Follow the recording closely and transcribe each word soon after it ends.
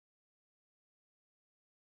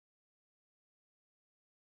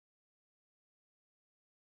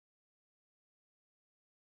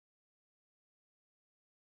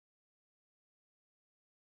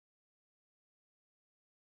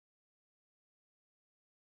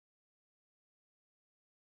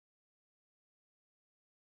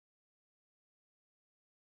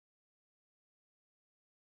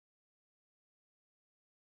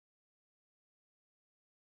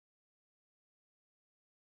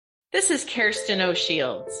This is Kirsten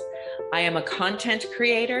O'Shields. I am a content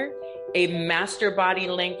creator, a master body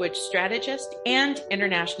language strategist, and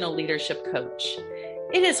international leadership coach.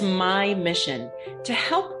 It is my mission to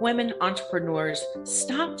help women entrepreneurs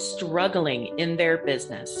stop struggling in their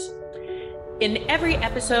business. In every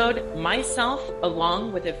episode, myself,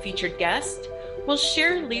 along with a featured guest, will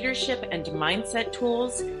share leadership and mindset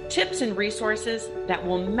tools, tips, and resources that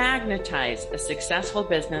will magnetize a successful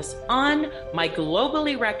business on my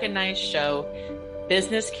globally recognized show,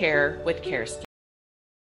 Business Care with Kirsten.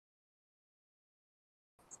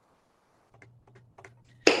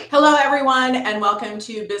 Hello, everyone, and welcome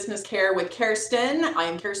to Business Care with Kirsten. I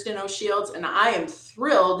am Kirsten O'Shields, and I am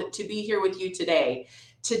thrilled to be here with you today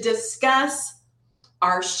to discuss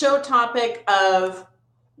our show topic of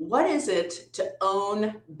what is it to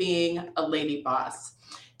own being a lady boss?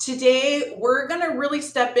 Today, we're going to really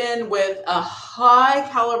step in with a high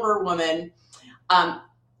caliber woman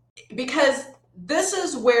because this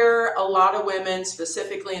is where a lot of women,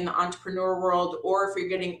 specifically in the entrepreneur world, or if you're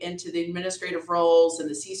getting into the administrative roles and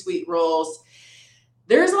the C-suite roles,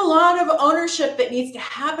 there's a lot of ownership that needs to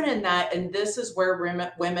happen in that. And this is where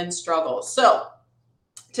women struggle. So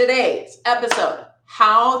today's episode,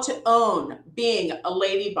 how to own being a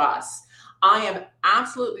lady boss. I am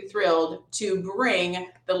absolutely thrilled to bring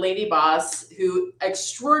the lady boss, who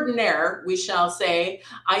extraordinaire, we shall say,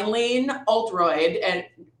 Eileen Oldroyd, and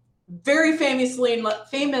very famously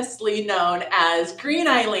known as Green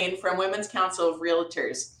Eileen from Women's Council of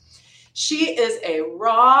Realtors. She is a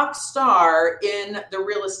rock star in the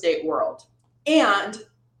real estate world. And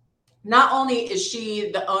not only is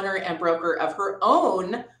she the owner and broker of her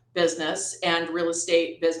own business and real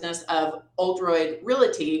estate business of Oldroyd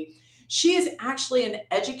Realty, she is actually an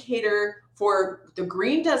educator for the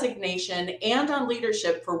green designation and on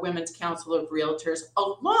leadership for Women's Council of Realtors,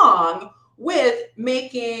 along with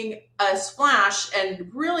making a splash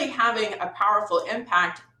and really having a powerful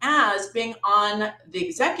impact as being on the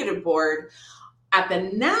executive board at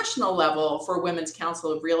the national level for Women's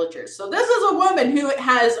Council of Realtors. So this is a woman who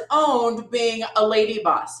has owned being a lady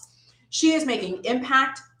boss. She is making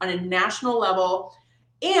impact on a national level,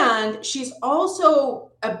 and she's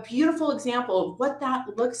also a beautiful example of what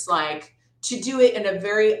that looks like to do it in a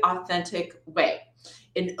very authentic way,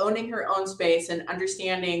 in owning her own space and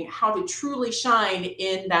understanding how to truly shine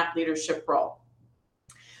in that leadership role.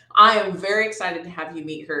 I am very excited to have you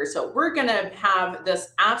meet her. So we're going to have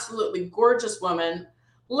this absolutely gorgeous woman.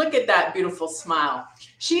 Look at that beautiful smile.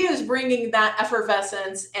 She is bringing that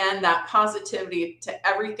effervescence and that positivity to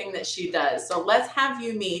everything that she does. So let's have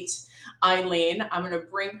you meet Eileen. I'm going to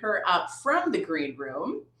bring her up from the green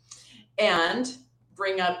room and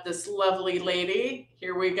bring up this lovely lady.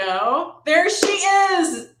 Here we go. There she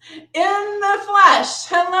is in the flesh.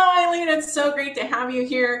 Hello, Eileen. It's so great to have you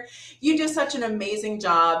here. You do such an amazing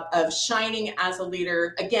job of shining as a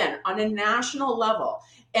leader, again, on a national level.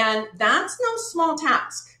 And that's no small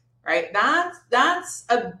task, right? That's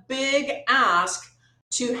a big ask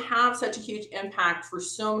to have such a huge impact for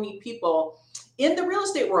so many people in the real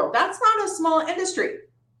estate world. That's not a small industry.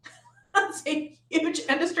 That's a huge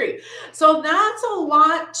industry. So that's a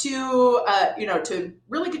lot to, to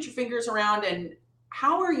really get your fingers around. And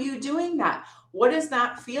how are you doing that? What does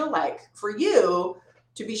that feel like for you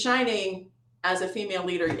to be shining as a female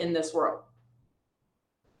leader in this world?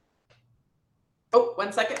 Oh,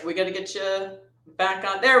 1 second. We got to get you back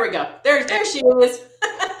on. There we go. There she is.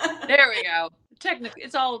 There we go. Technically,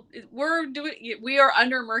 we are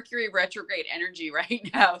under Mercury retrograde energy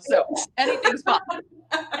right now. So anything's possible.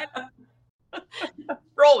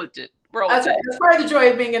 Roll with it. That's right. That's part of the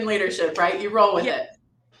joy of being in leadership, right? You roll with it.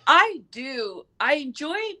 I do.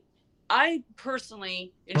 I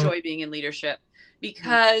personally enjoy being in leadership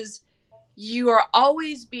because you are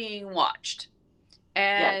always being watched.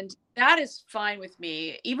 And that is fine with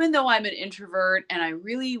me, even though I'm an introvert and I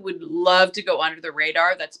really would love to go under the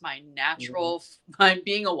radar. That's my natural,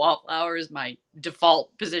 being a wallflower is my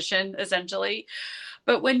default position, essentially.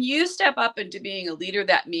 But when you step up into being a leader,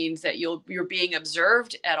 that means that you're being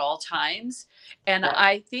observed at all times. And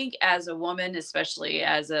I think as a woman, especially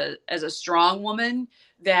as a strong woman,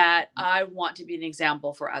 that I want to be an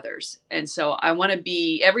example for others. And so I want to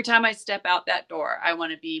be, every time I step out that door, I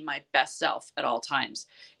want to be my best self at all times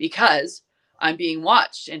because I'm being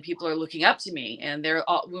watched and people are looking up to me. And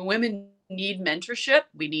women need mentorship,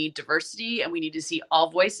 we need diversity, and we need to see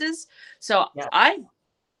all voices. So I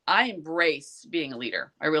embrace being a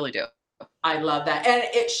leader. I really do. I love that. And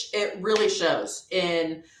it really shows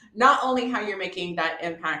in not only how you're making that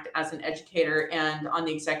impact as an educator and on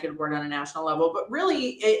the executive board on a national level, but really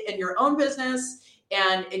in your own business,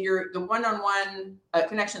 and in the one-on-one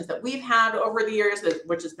connections that we've had over the years,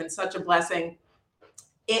 which has been such a blessing,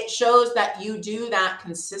 it shows that you do that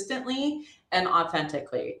consistently and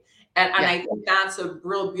authentically. And I think that's a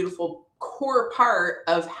real beautiful core part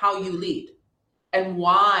of how you lead and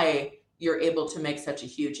why you're able to make such a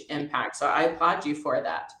huge impact. So I applaud you for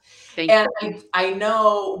that. Thank you. I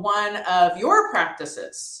know one of your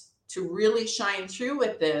practices to really shine through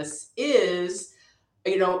with this is,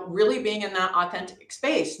 really being in that authentic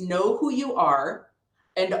space. Know who you are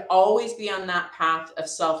and always be on that path of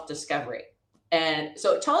self-discovery. And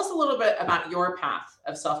so tell us a little bit about your path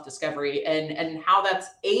of self-discovery and how that's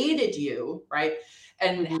aided you, right?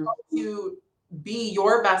 And how to be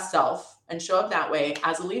your best self and show up that way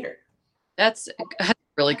as a leader. That's a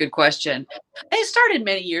really good question. It started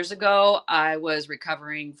many years ago. I was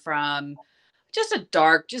recovering from just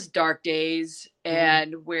dark days,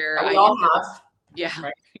 and where we all have. Yeah.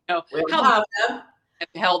 Right. We have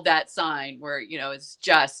held that sign where, it's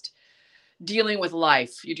just dealing with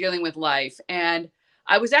life. You're dealing with life. And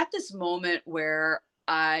I was at this moment where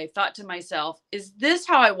I thought to myself, is this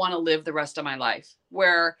how I want to live the rest of my life?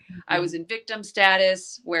 Where I was in victim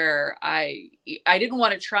status, where I didn't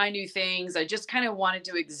want to try new things. I just kind of wanted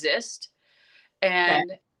to exist.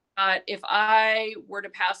 And if I were to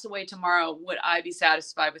pass away tomorrow, would I be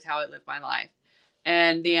satisfied with how I lived my life?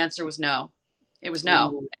 And the answer was no. It was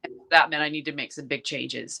no. And that meant I need to make some big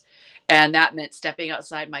changes. And that meant stepping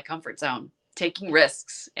outside my comfort zone, taking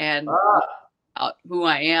risks, and who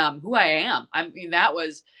I am. I mean,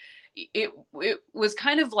 it was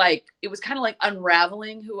kind of like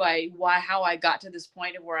unraveling how I got to this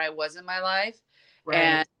point of where I was in my life.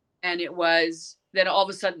 Right. And it was then all of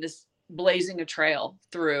a sudden this blazing a trail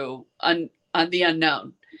through on the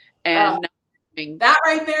unknown. And that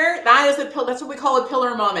right there, that's what we call a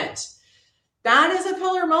pillar moment. That is a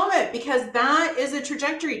pillar moment because that is a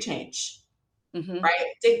trajectory change, right?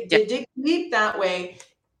 Dig deep that way.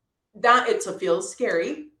 That feels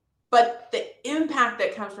scary, but the impact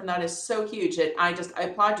that comes from that is so huge. And I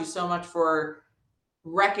applaud you so much for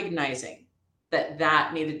recognizing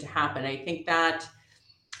that needed to happen. I think that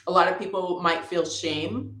a lot of people might feel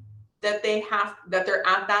shame that they're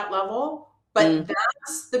at that level, but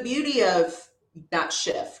that's the beauty of that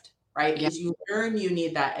shift, right? Because you learn you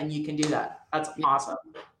need that and you can do that. That's awesome.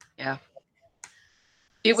 Yeah.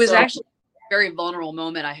 It was actually a very vulnerable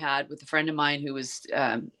moment I had with a friend of mine who was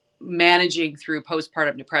managing through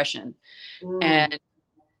postpartum depression. And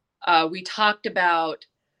we talked about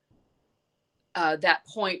that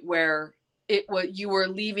point where you were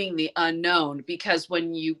leaving the unknown, because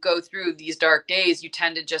when you go through these dark days, you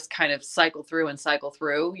tend to just kind of cycle through.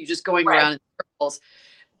 You're just going around in circles.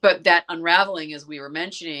 But that unraveling, as we were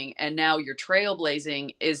mentioning, and now you're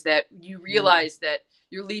trailblazing, is that you realize that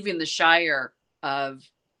you're leaving the shire of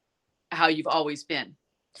how you've always been.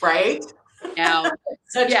 Right. Now,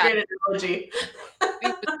 such a great analogy.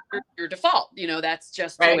 your default, that's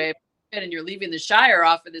just the way it's been, and you're leaving the shire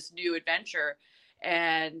off for this new adventure.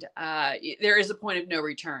 And there is a point of no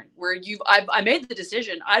return where I made the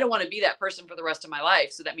decision. I don't want to be that person for the rest of my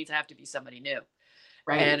life. So that means I have to be somebody new.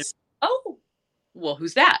 Right. And well,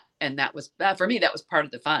 who's that? And that was, for me, that was part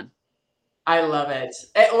of the fun. I love it.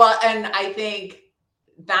 Well, and I think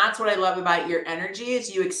that's what I love about your energy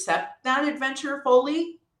is you accept that adventure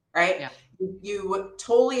fully, right? Yeah. You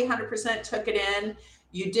totally 100% took it in.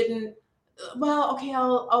 You didn't,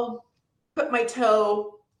 I'll put my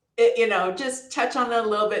toe, just touch on it a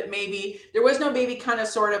little bit. Maybe there was no maybe, kind of,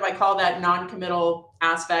 sort of, I call that non-committal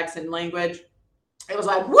aspects in language. It was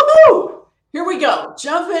like, woohoo! Here we go.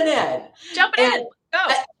 Jumping in. Go.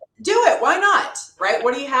 Do it. Why not? Right?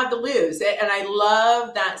 What do you have to lose? And I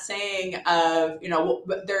love that saying of,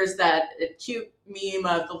 there's that cute meme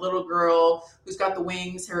of the little girl who's got the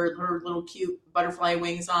wings, her little cute butterfly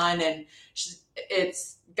wings on. And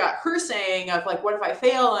it's got her saying of like, what if I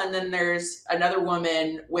fail? And then there's another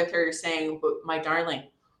woman with her saying, but my darling,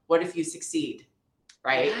 what if you succeed?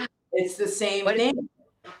 Right? Yeah. It's the same thing.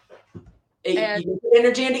 You put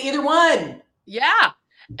energy into either one. Yeah.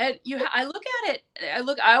 And I look at it,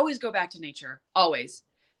 I always go back to nature, always.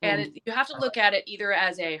 And you have to look at it either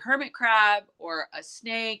as a hermit crab or a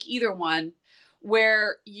snake, either one,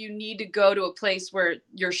 where you need to go to a place where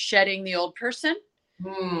you're shedding the old person,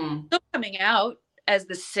 still coming out as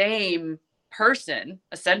the same person,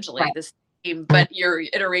 essentially, the same, but your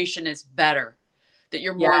iteration is better, that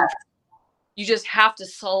you're more, you just have to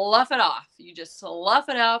slough it off. You just slough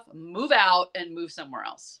it off, move out, and move somewhere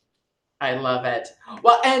else. I love it.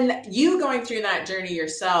 Well, and you going through that journey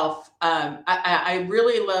yourself, I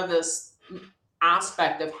really love this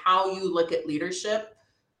aspect of how you look at leadership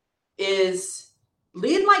is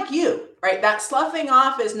lead like you, right? That sloughing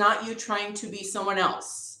off is not you trying to be someone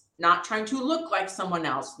else, not trying to look like someone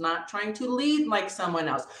else, not trying to lead like someone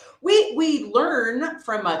else. We learn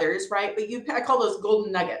from others, right? But I call those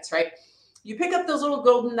golden nuggets, right? You pick up those little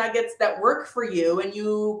golden nuggets that work for you, and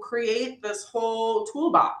you create this whole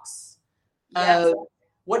toolbox of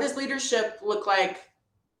what does leadership look like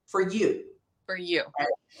for you? For you. Right?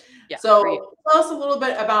 Yeah. So tell us a little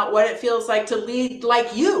bit about what it feels like to lead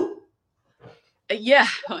like you. Yeah,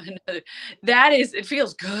 it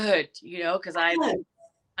feels good, because I'm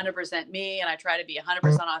 100% me and I try to be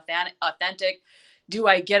 100% authentic. Do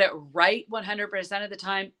I get it right 100% of the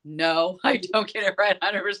time? No, I don't get it right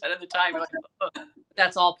 100% of the time.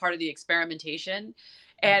 That's all part of the experimentation.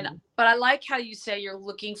 But I like how you say you're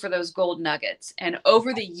looking for those gold nuggets. And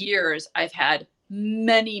over the years, I've had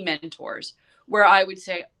many mentors where I would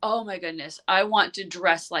say, oh my goodness, I want to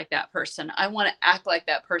dress like that person. I want to act like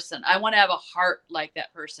that person. I want to have a heart like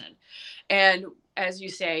that person. And as you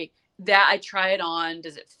say, that I try it on.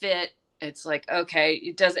 Does it fit? It's like, okay,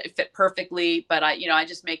 it doesn't fit perfectly, but I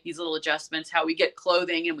just make these little adjustments, how we get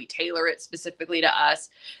clothing and we tailor it specifically to us.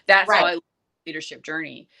 That's how I learned the leadership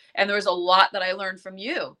journey. And there was a lot that I learned from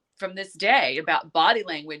you from this day about body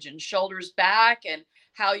language and shoulders back and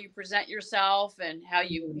how you present yourself and how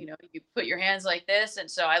you put your hands like this.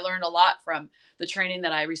 And so I learned a lot from the training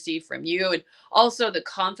that I received from you, and also the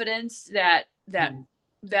confidence that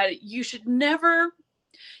you should never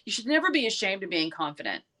be ashamed of being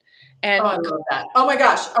confident. And I love that. Oh my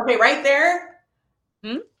gosh. Okay. Right there.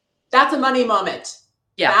 That's a money moment.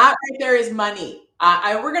 Yeah. That right there is money.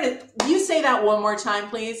 You say that one more time,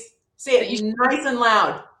 please. Say it nice and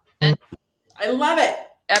loud. I love it.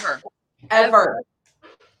 Ever.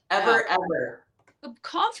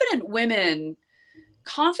 Confident women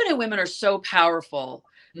are so powerful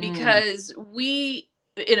because we,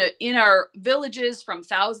 in our villages from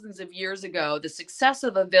thousands of years ago, the success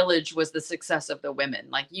of a village was the success of the women.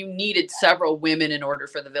 Like, you needed several women in order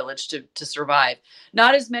for the village to survive.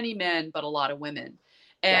 Not as many men, but a lot of women.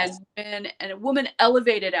 And and a woman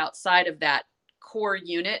elevated outside of that core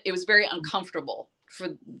unit, it was very uncomfortable for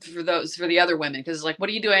the other women, because it's like, what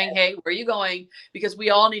are you doing? Hey, where are you going? Because we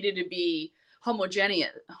all needed to be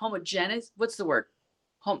homogeneous. What's the word?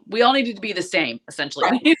 We all needed to be the same, essentially.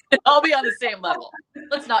 We needed to all be on the same level.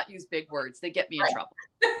 Let's not use big words. They get me in trouble.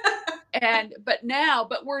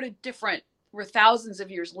 But we're thousands of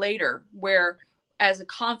years later, where as a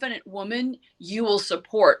confident woman, you will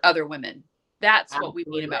support other women. That's what we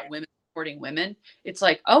mean about women supporting women. It's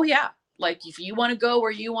like, oh yeah, like if you want to go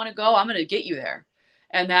where you want to go, I'm going to get you there.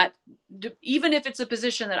 And that, even if it's a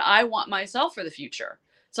position that I want myself for the future,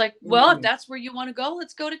 it's like, well, if that's where you want to go,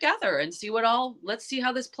 let's go together and let's see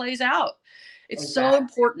how this plays out. It's so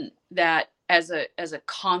important that as a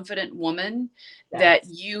confident woman, that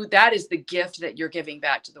is the gift that you're giving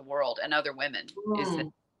back to the world and other women.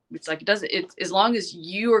 It's like, as long as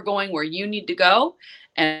you are going where you need to go,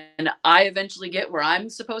 and I eventually get where I'm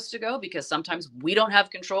supposed to go, because sometimes we don't have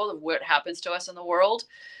control of what happens to us in the world.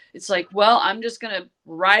 It's like, well, I'm just going to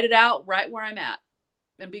ride it out right where I'm at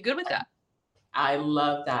and be good with that. I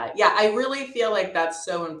love that. Yeah, I really feel like that's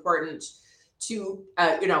so important to,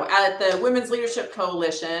 at the Women's Leadership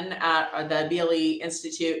Coalition at the BLE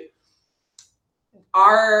Institute,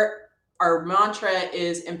 our mantra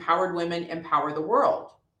is empowered women empower the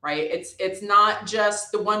world, right? It's not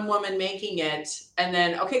just the one woman making it and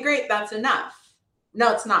then, okay, great, that's enough.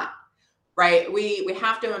 No, it's not. Right. We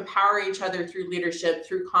have to empower each other through leadership,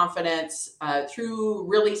 through confidence, through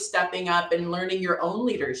really stepping up and learning your own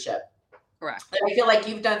leadership. Correct. And I feel like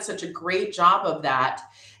you've done such a great job of that.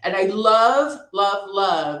 And I love, love,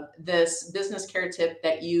 love this business care tip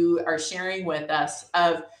that you are sharing with us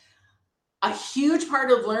of a huge part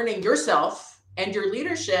of learning yourself and your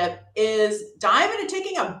leadership is diving and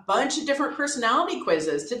taking a bunch of different personality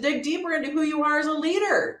quizzes to dig deeper into who you are as a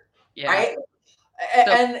leader. Yeah. Right.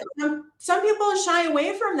 And some people shy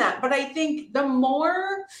away from that, but I think the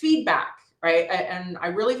more feedback, right? And I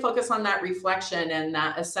really focus on that reflection and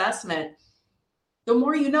that assessment. The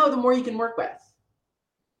more you know, the more you can work with.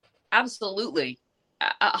 Absolutely.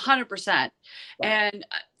 100%. And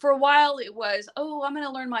for a while it was, I'm going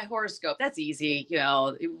to learn my horoscope. That's easy.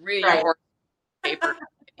 Reading your horoscope paper,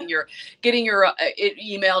 getting your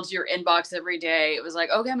email to your inbox every day. It was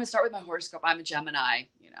like, okay, I'm going to start with my horoscope. I'm a Gemini,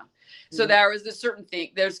 So there was this certain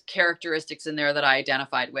thing, there's characteristics in there that I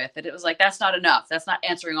identified with, and it was like, that's not enough. That's not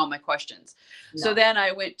answering all my questions. No. So then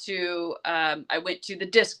I went to the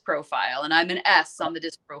DISC profile, and I'm an S on the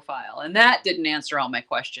DISC profile, and that didn't answer all my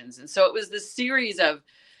questions. And so it was this series of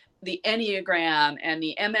the Enneagram and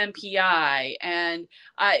the MMPI and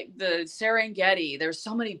the Serengeti. There's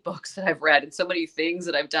so many books that I've read and so many things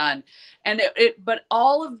that I've done. And but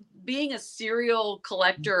all of being a serial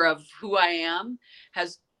collector of who I am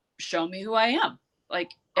has shown me who I am.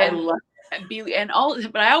 Like, but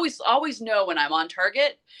I always know when I'm on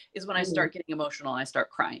target is when I start getting emotional and I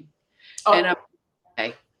start crying. Oh. And I'm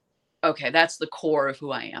okay, that's the core of who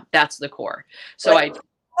I am. That's the core. So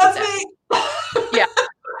that's me. Yeah.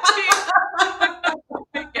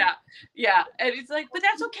 Yeah. And it's like, but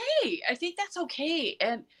that's okay. I think that's okay.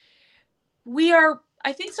 And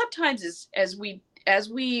I think sometimes as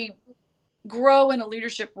we grow in a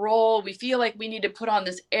leadership role, we feel like we need to put on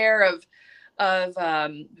this air of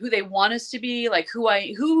who they want us to be, like who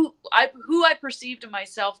I perceived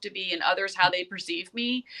myself to be and others, how they perceive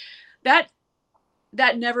me. That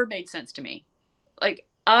never made sense to me. Like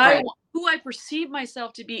who I perceive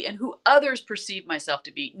myself to be and who others perceive myself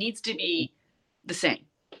to be needs to be the same.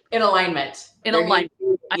 In alignment.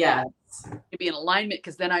 Yes. To be in alignment,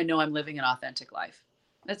 because then I know I'm living an authentic life.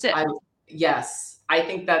 That's it. Yes. I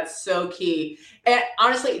think that's so key. And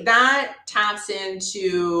honestly, that taps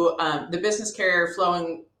into the business career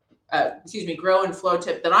grow and flow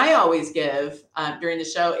tip that I always give during the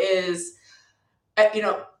show is,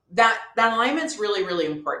 that alignment's really, really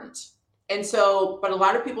important. And so, but a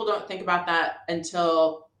lot of people don't think about that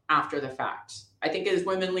until after the fact. I think as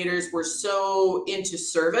women leaders, we're so into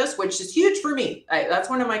service, which is huge for me. That's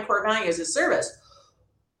one of my core values is service.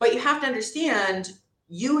 But you have to understand,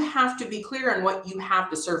 you have to be clear on what you have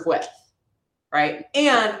to serve with, right?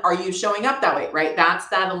 And are you showing up that way, right? That's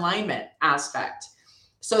that alignment aspect.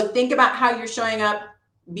 So think about how you're showing up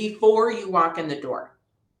before you walk in the door,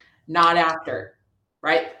 not after.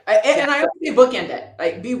 Right. And I always say bookend it.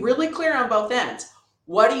 Like, be really clear on both ends.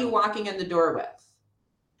 What are you walking in the door with?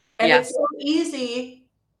 And it's so easy.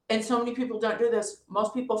 And so many people don't do this.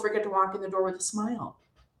 Most people forget to walk in the door with a smile.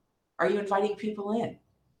 Are you inviting people in?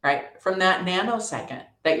 Right. From that nanosecond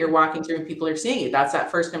that you're walking through and people are seeing you. That's that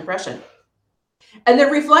first impression. And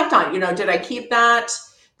then reflect on, did I keep that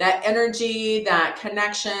energy, that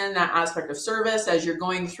connection, that aspect of service as you're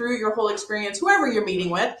going through your whole experience, whoever you're meeting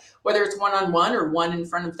with, whether it's one-on-one or one in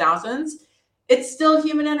front of thousands, it's still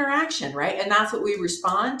human interaction, right? And that's what we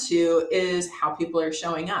respond to is how people are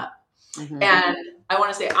showing up. Mm-hmm. And I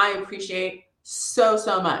want to say, I appreciate so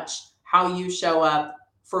much how you show up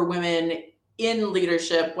for women in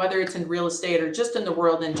leadership, whether it's in real estate or just in the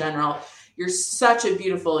world in general. You're such a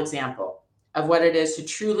beautiful example of what it is to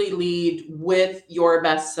truly lead with your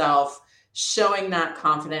best self, showing that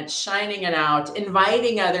confidence, shining it out,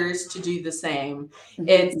 inviting others to do the same. Mm-hmm.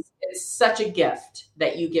 It's such a gift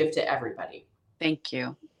that you give to everybody. Thank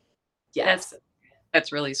you. Yes.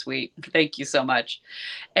 That's really sweet. Thank you so much.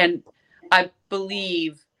 And I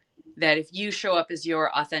believe that if you show up as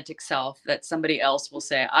your authentic self, that somebody else will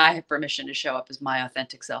say, I have permission to show up as my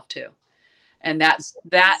authentic self too. And that's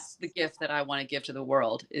the gift that I want to give to the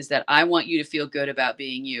world, is that I want you to feel good about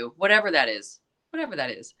being you, whatever that is. Whatever that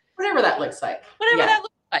looks like. Whatever that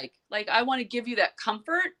looks like. Like, I want to give you that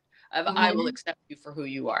comfort of I will accept you for who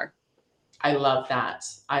you are. I love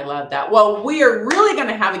that. Well, we are really going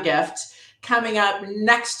to have a gift coming up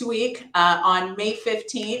next week on May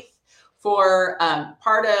 15th for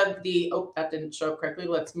part of the, that didn't show up correctly.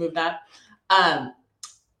 Let's move that.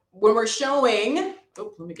 When we're showing,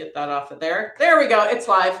 let me get that off of there. There we go. It's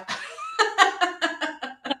live.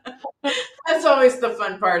 That's always the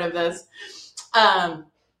fun part of this.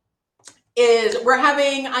 Is we're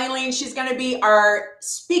having Eileen. She's going to be our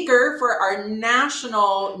speaker for our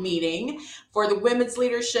national meeting for the Women's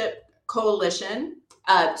Leadership Coalition.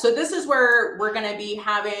 So this is where we're going to be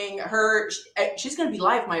having her. She's going to be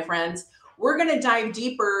live, my friends. We're going to dive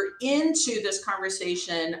deeper into this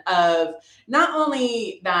conversation of not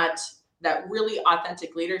only that really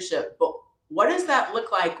authentic leadership, but what does that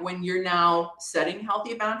look like when you're now setting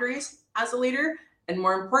healthy boundaries as a leader? And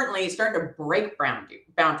more importantly, starting to break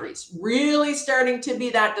boundaries, really starting to be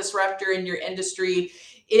that disruptor in your industry,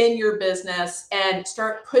 in your business, and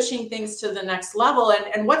start pushing things to the next level.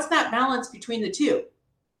 And what's that balance between the two?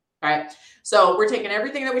 All right. So we're taking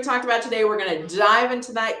everything that we talked about today. We're going to dive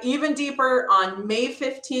into that even deeper on May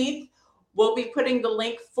 15th. We'll be putting the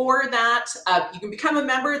link for that. You can become a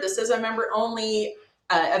member. This is a member-only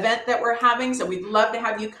event that we're having. So we'd love to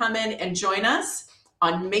have you come in and join us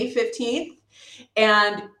on May 15th.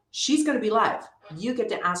 And she's going to be live. You get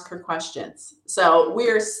to ask her questions. So we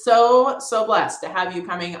are so blessed to have you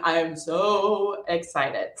coming. I am so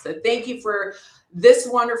excited. So thank you for this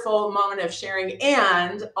wonderful moment of sharing.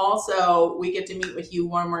 And also, we get to meet with you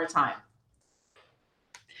one more time.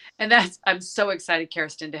 And I'm so excited,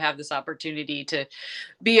 Kirsten, to have this opportunity to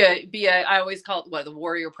be I always call it the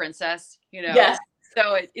warrior princess, Yes.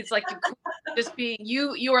 So it's like just being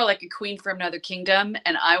you are like a queen from another kingdom.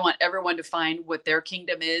 And I want everyone to find what their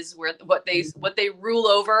kingdom is, what they rule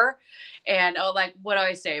over. And like, what do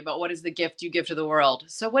I say about what is the gift you give to the world?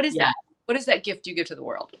 So what is that? What is that gift you give to the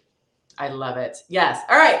world? I love it. Yes.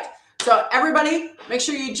 All right. So everybody, make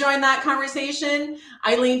sure you join that conversation.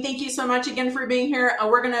 Eileen, thank you so much again for being here.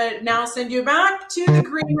 We're going to now send you back to the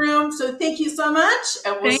green room. So thank you so much.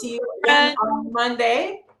 And we'll see you again on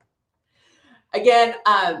Monday. Again,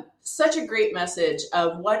 such a great message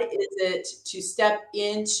of what is it to step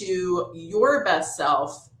into your best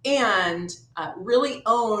self and really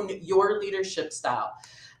own your leadership style.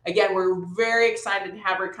 Again, we're very excited to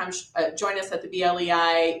have her come join us at the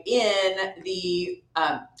BLEI in the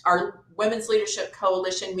our Women's Leadership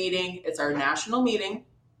Coalition meeting. It's our national meeting.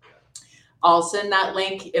 I'll send that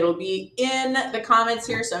link. It'll be in the comments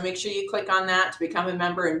here, so make sure you click on that to become a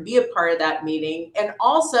member and be a part of that meeting. And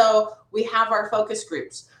also, we have our focus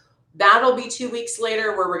groups. That'll be 2 weeks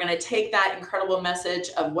later, where we're going to take that incredible message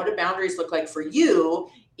of what do boundaries look like for you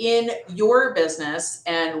in your business,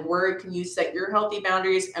 and where can you set your healthy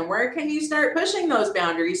boundaries, and where can you start pushing those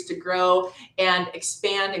boundaries to grow and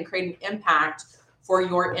expand and create an impact for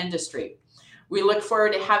your industry. We look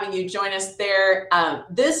forward to having you join us there.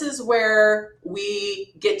 This is where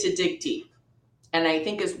we get to dig deep. And I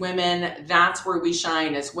think as women, that's where we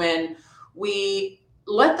shine, is when we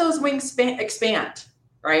let those wings expand,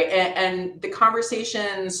 right? And the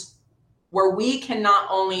conversations where we can not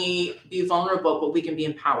only be vulnerable, but we can be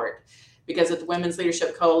empowered. Because at the Women's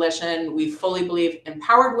Leadership Coalition, we fully believe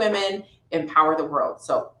empowered women empower the world.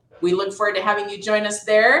 So we look forward to having you join us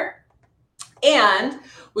there. And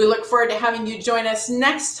we look forward to having you join us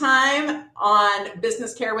next time on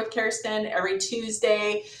Business Care with Kirsten every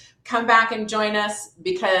Tuesday. Come back and join us,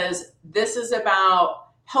 because this is about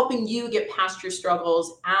helping you get past your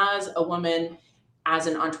struggles as a woman, as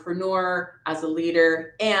an entrepreneur, as a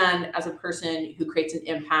leader, and as a person who creates an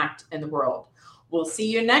impact in the world. We'll see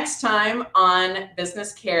you next time on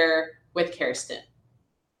Business Care with Kirsten.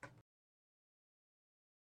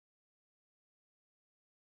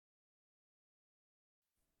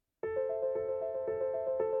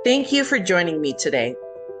 Thank you for joining me today.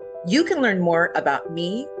 You can learn more about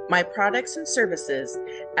me, my products and services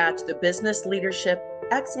at the Business Leadership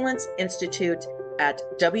Excellence Institute at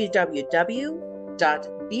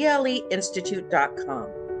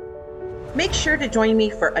www.bleinstitute.com. Make sure to join me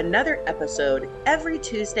for another episode every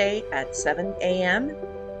Tuesday at 7 a.m.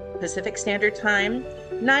 Pacific Standard Time,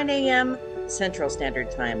 9 a.m. Central Standard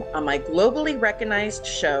Time on my globally recognized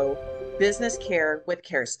show, Business Care with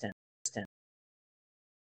Kirsten.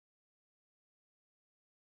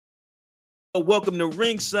 Welcome to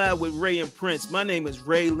Ringside with Ray and Prince. My name is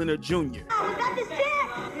Ray Leonard Jr. Oh, is that the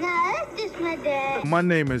set? No, that's just my dad. My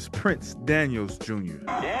name is Prince Daniels Jr.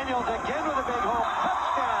 Daniels again with a big home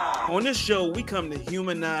touchdown. On this show, we come to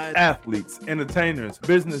humanize Athletes, entertainers,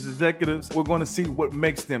 business executives. We're going to see what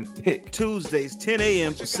makes them tick. Tuesdays, 10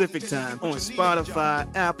 a.m. Pacific Time on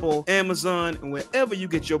Spotify, Apple, Amazon, and wherever you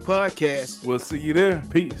get your podcasts. We'll see you there.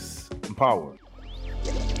 Peace and power.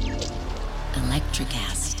 Electric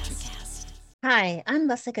acid. Hi, I'm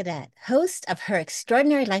Lessa Gadet, host of her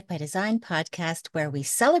Extraordinary Life by Design podcast, where we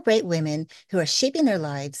celebrate women who are shaping their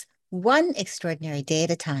lives one extraordinary day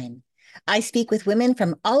at a time. I speak with women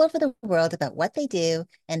from all over the world about what they do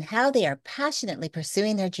and how they are passionately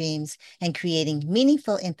pursuing their dreams and creating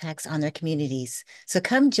meaningful impacts on their communities. So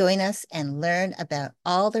come join us and learn about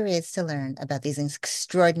all there is to learn about these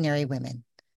extraordinary women.